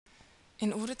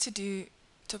In order to do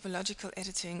topological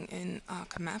editing in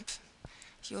ArcMap,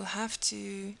 you'll have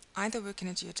to either work in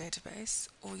a geodatabase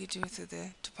or you do it through the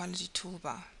Topology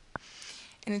Toolbar.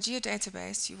 In a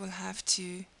geodatabase, you will have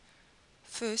to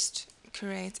first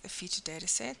create a feature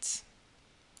dataset.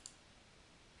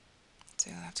 So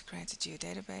you'll have to create a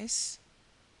geodatabase.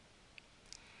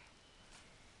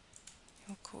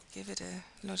 You'll give it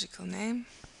a logical name.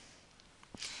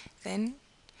 Then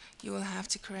you will have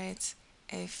to create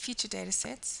a feature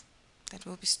dataset that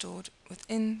will be stored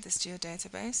within this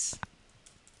geodatabase.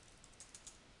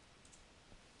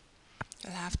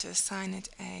 You'll have to assign it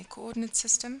a coordinate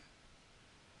system,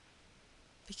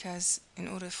 because in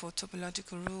order for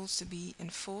topological rules to be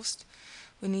enforced,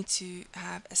 we need to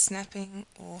have a snapping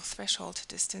or threshold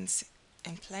distance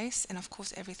in place, and of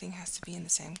course everything has to be in the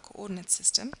same coordinate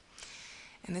system.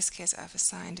 In this case, I've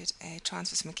assigned it a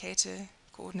transverse Mercator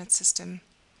coordinate system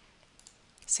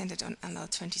centered on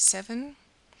LL27,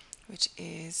 which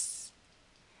is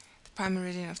the prime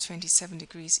meridian of 27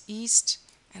 degrees east,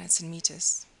 and it's in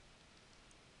meters.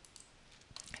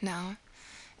 Now,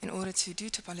 in order to do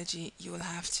topology, you will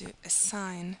have to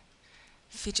assign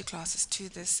feature classes to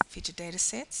this feature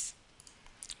datasets.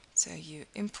 So you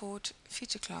import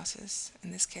feature classes.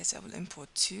 In this case, I will import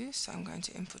 2. So I'm going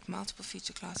to import multiple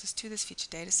feature classes to this feature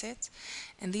dataset.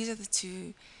 And these are the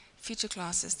 2 feature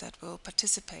classes that will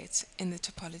participate in the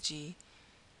topology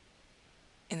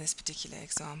in this particular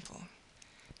example.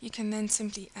 You can then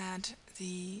simply add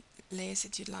the layers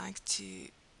that you'd like to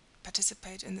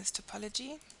participate in this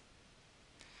topology.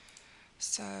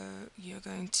 So you're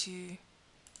going to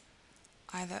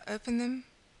either open them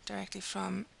directly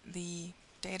from the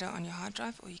data on your hard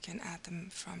drive, or you can add them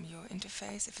from your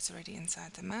interface if it's already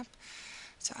inside the map.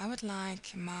 So I would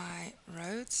like my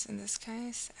roads in this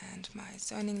case and my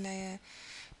zoning layer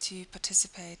to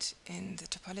participate in the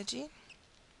topology.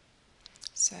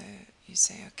 So you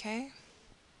say OK,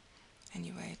 and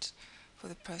you wait for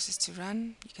the process to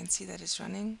run. You can see that it's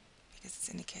running because it's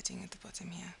indicating at the bottom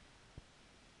here.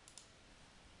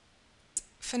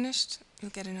 Finished, you'll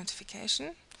get a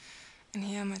notification, and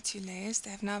here are my 2 layers.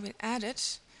 They have now been added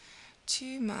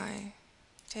to my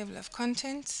table of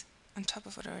contents on top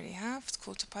of what I already have. It's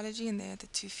called topology, and they are the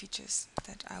 2 features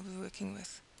that I'll be working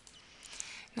with.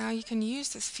 Now you can use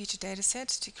this feature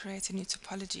dataset to create a new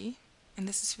topology, and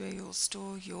this is where you'll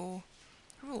store your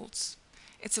rules.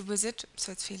 It's a wizard,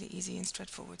 so it's fairly easy and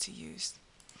straightforward to use.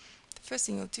 The first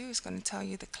thing you'll do is going to tell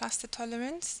you the cluster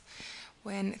tolerance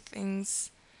when things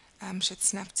should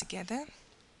snap together.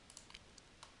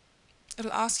 It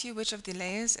will ask you which of the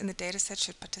layers in the dataset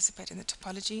should participate in the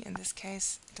topology. In this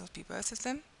case, it will be both of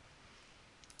them.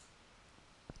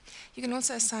 You can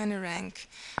also assign a rank.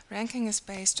 Ranking is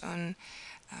based on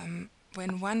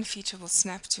when one feature will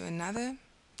snap to another.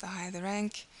 The higher the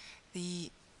rank,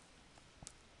 then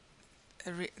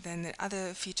the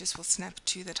other features will snap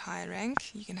to that higher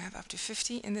rank. You can have up to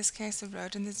 50. In this case, the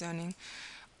road and the zoning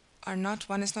are not,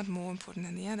 one is not more important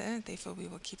than the other, therefore we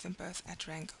will keep them both at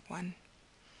rank 1.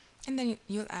 And then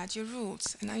you'll add your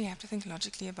rules, and now you have to think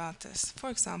logically about this. For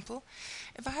example,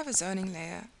 if I have a zoning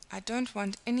layer, I don't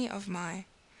want any of my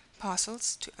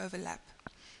parcels to overlap,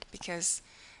 because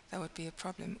that would be a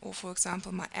problem. Or for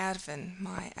example, my erven,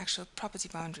 my actual property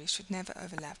boundaries, should never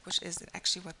overlap, which is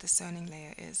actually what the zoning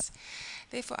layer is.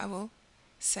 Therefore I will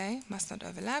say must not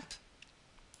overlap,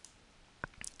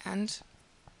 and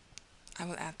I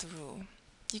will add the rule.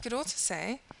 You could also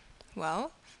say,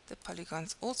 well, the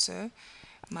polygons also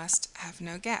must have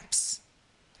no gaps.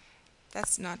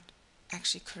 That's not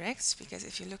actually correct, because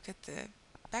if you look at the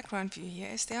background view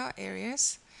here, there are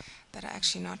areas that are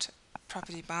actually not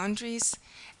property boundaries,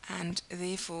 and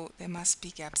therefore there must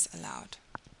be gaps allowed.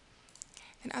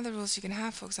 And other rules you can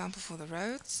have, for example, for the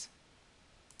roads,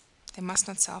 they must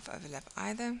not self-overlap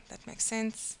either. That makes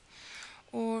sense.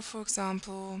 Or for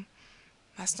example,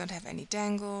 must not have any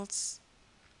dangles.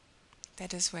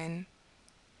 That is when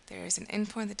there is an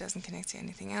endpoint that doesn't connect to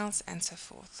anything else, and so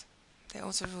forth. There are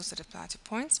also rules that apply to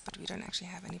points, but we don't actually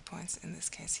have any points in this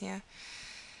case here.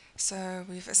 So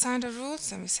we've assigned our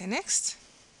rules, and we say next,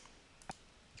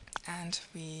 and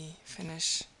we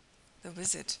finish the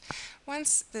wizard.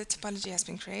 Once the topology has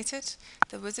been created,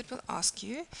 the wizard will ask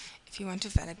you if you want to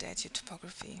validate your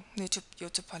topography, your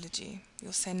topology.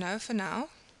 You'll say no for now,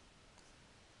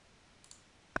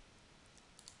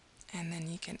 and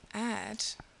then you can add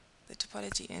the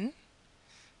topology in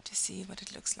to see what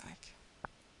it looks like.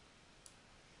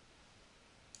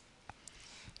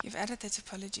 You've added the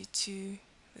topology to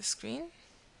the screen,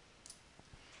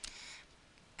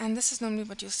 And this is normally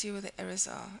what you'll see where the errors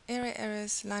are. Area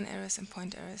errors, line errors, and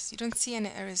point errors. You don't see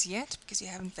any errors yet because you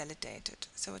haven't validated.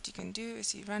 So what you can do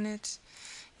is you run it,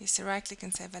 you say right click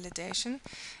and say validation,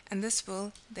 and this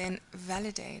will then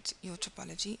validate your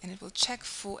topology and it will check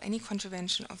for any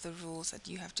contravention of the rules that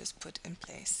you have just put in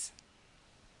place.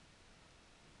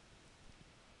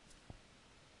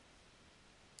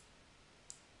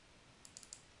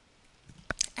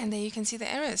 And there you can see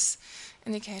the errors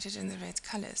indicated in the red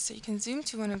colors. So you can zoom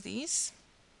to one of these,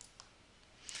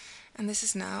 and this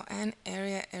is now an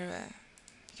area error.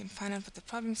 You can find out what the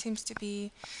problem seems to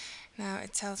be. Now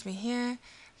it tells me here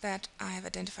that I have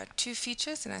identified two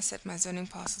features, and I said my zoning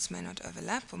parcels may not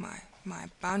overlap, or my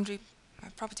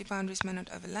property boundaries may not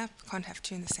overlap, can't have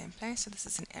two in the same place, so this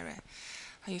is an error.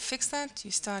 How you fix that? You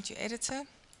start your editor.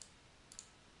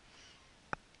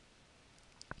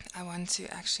 I want to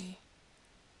actually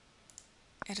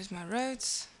edit my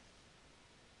roads.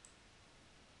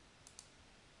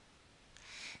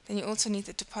 Then you also need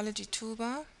the Topology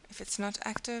Toolbar. If it's not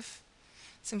active,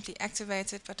 simply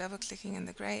activate it by double-clicking in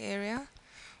the gray area,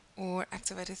 or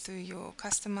activate it through your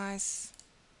Customize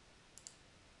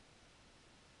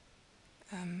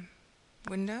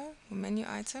window or menu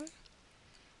item.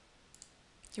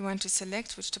 You want to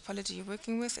select which topology you're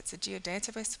working with. It's a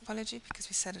Geodatabase Topology because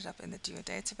we set it up in the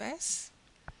Geodatabase.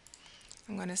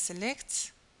 I'm going to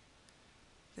select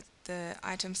the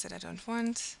items that I don't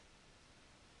want.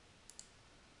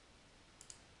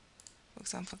 For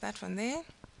example, that one there.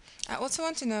 I also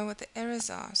want to know what the errors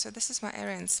are. So this is my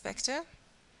error inspector.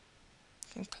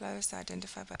 You can close the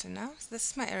identify button now. So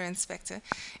this is my error inspector.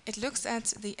 It looks at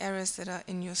the errors that are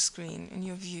in your screen, in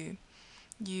your view.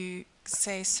 You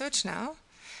say search now,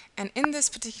 and in this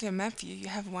particular map view you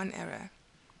have one error.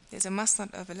 There's a must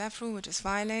not overlap rule which is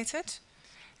violated.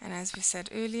 And as we said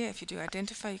earlier, if you do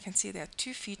identify, you can see there are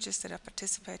two features that are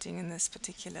participating in this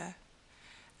particular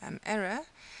error.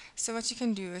 So what you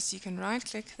can do is you can right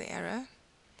click the error,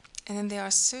 and then there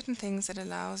are certain things that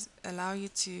allow you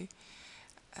to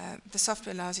the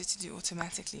software allows you to do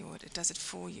automatically, or it does it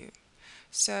for you.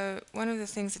 So one of the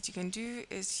things that you can do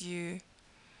is you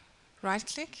right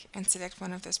click and select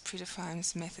one of those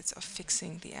predefined methods of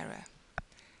fixing the error.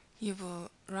 You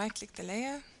will right click the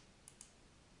layer,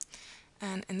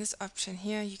 and in this option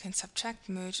here you can subtract,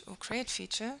 merge, or create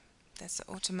feature. That's the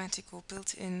automatic or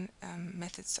built-in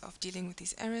methods of dealing with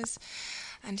these errors.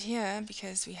 And here,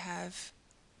 because we have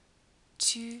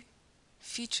two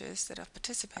features that are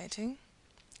participating,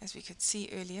 as we could see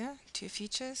earlier, two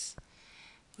features,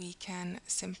 we can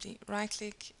simply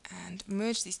right-click and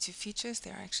merge these two features.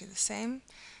 They are actually the same,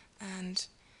 and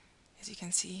as you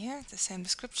can see here, the same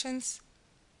descriptions,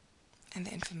 and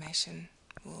the information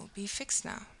will be fixed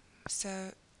now.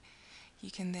 So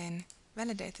you can then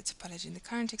validate the topology in the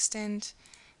current extent,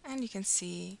 and you can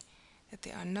see that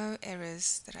there are no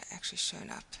errors that are actually shown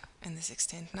up in this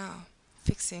extent now,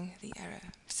 fixing the error.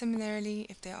 Similarly,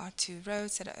 if there are two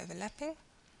roads that are overlapping,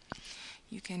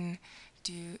 you can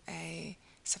do a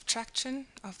subtraction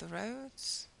of the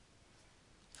roads.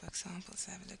 For example, let's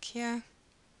have a look here.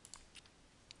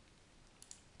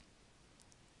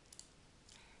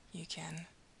 You can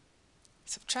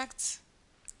subtract,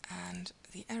 and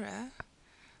the error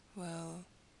will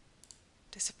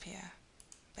disappear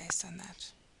based on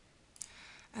that.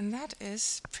 And that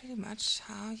is pretty much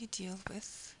how you deal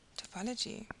with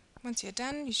topology. Once you're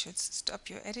done, you should stop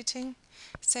your editing,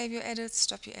 save your edits,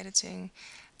 stop your editing,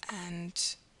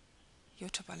 and your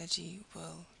topology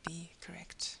will be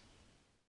correct.